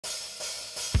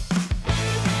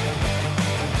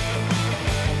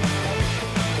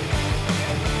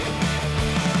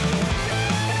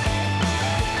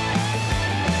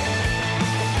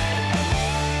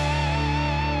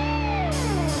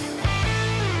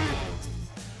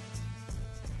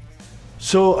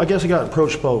So I guess I got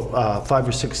approached about 5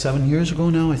 or 6, 7 years ago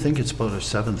now. I think it's about our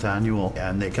 7th annual.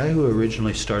 And the guy who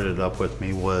originally started up with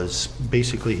me was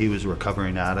basically, he was a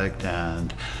recovering addict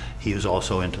and he was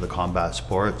also into the combat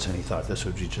sports, and he thought this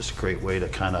would be just a great way to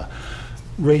kind of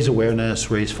raise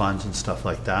awareness, raise funds and stuff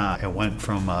like that. It went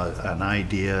from an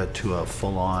idea to a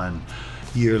full-on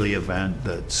yearly event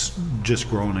that's just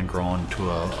grown and grown to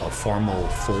a formal,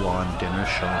 full-on dinner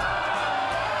show.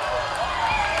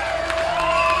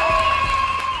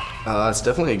 It's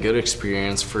definitely a good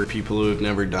experience for people who have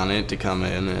never done it to come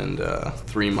in and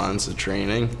 3 months of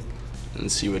training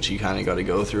and see what you kind of got to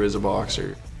go through as a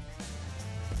boxer.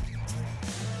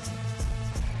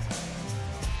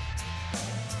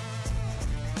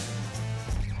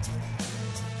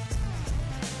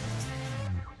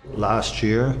 Last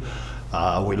year,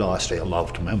 we lost a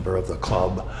loved member of the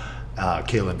club,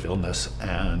 Cailen Vilness,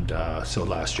 and so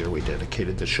last year we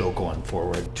dedicated the show going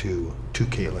forward to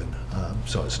Cailen.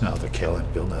 So it's now the Cailen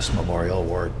Vilness Memorial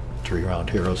Award. 3-round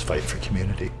heroes fight for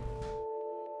community.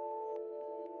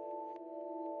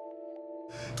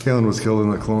 Cailen was killed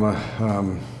in the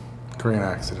Kelowna crane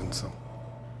accident. So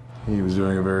he was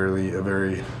doing a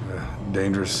very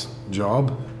dangerous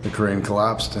job. The crane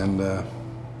collapsed and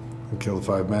killed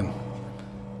 5 men.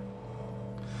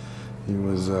 He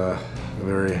was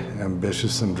very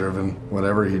ambitious and driven.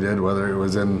 Whatever he did, whether it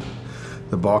was in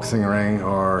the boxing ring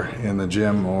or in the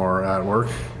gym or at work.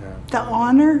 The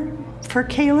honor for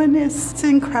Cailen is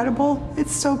incredible.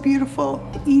 It's so beautiful.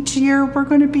 Each year we're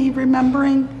going to be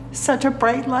remembering such a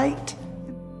bright light.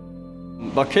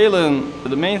 But Cailen,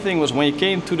 the main thing was when he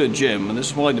came to the gym, and this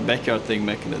is more like the backyard thing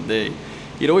back in the day,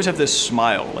 he'd always have this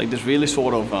smile, like this really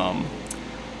sort of,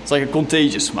 it's like a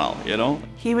contagious smile, you know?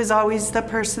 He was always the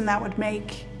person that would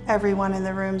make everyone in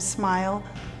the room smile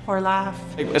or laugh.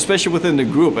 Especially within the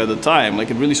group at the time,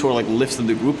 like it really sort of like lifted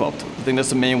the group up. I think that's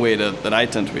the main way that I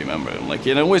tend to remember him. Like,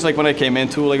 you know, always like when I came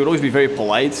into, like it would always be very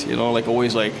polite, you know, like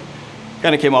always like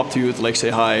kind of came up to you to like say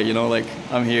hi, you know, like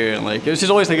I'm here, and like it was just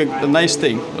always like a nice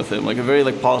thing with him, like a very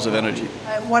like positive energy.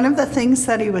 One of the things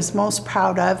that he was most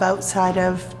proud of outside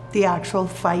of the actual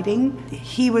fighting,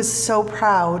 he was so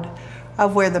proud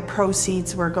of where the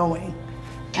proceeds were going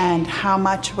and how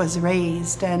much was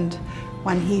raised and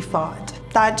when he fought.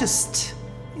 That just,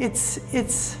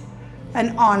 it's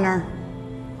an honor,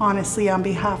 honestly, on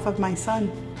behalf of my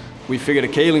son. We figured a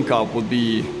Cailen Cup would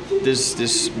be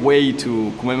this way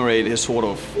to commemorate his sort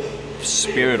of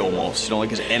spirit almost, you know,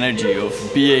 like his energy of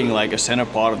being like a center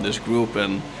part of this group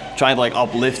and trying to like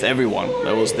uplift everyone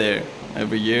that was there.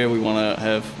 Every year we want to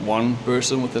have one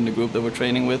person within the group that we're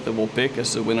training with that we'll pick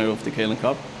as the winner of the Cailen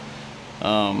Cup.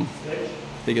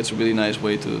 I think it's a really nice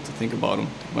way to think about him,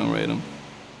 to commemorate him.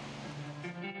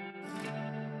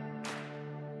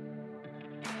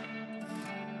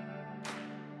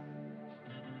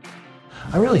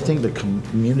 I really think the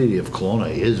community of Kelowna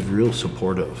is real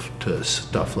supportive to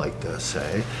stuff like this,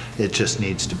 eh? It just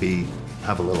needs to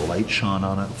have a little light shone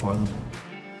on it for them.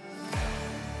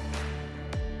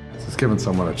 It's giving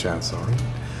someone a chance, though, right?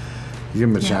 You give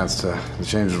them a chance to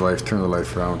change their life, turn their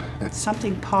life around.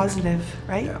 Something positive,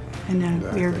 right? Yeah, in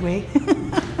a weird way.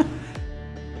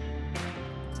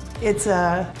 It's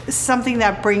something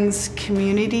that brings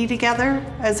community together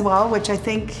as well, which I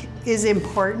think is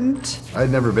important.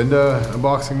 I'd never been to a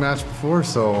boxing match before,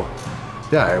 so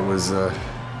yeah, it was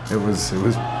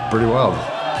pretty wild.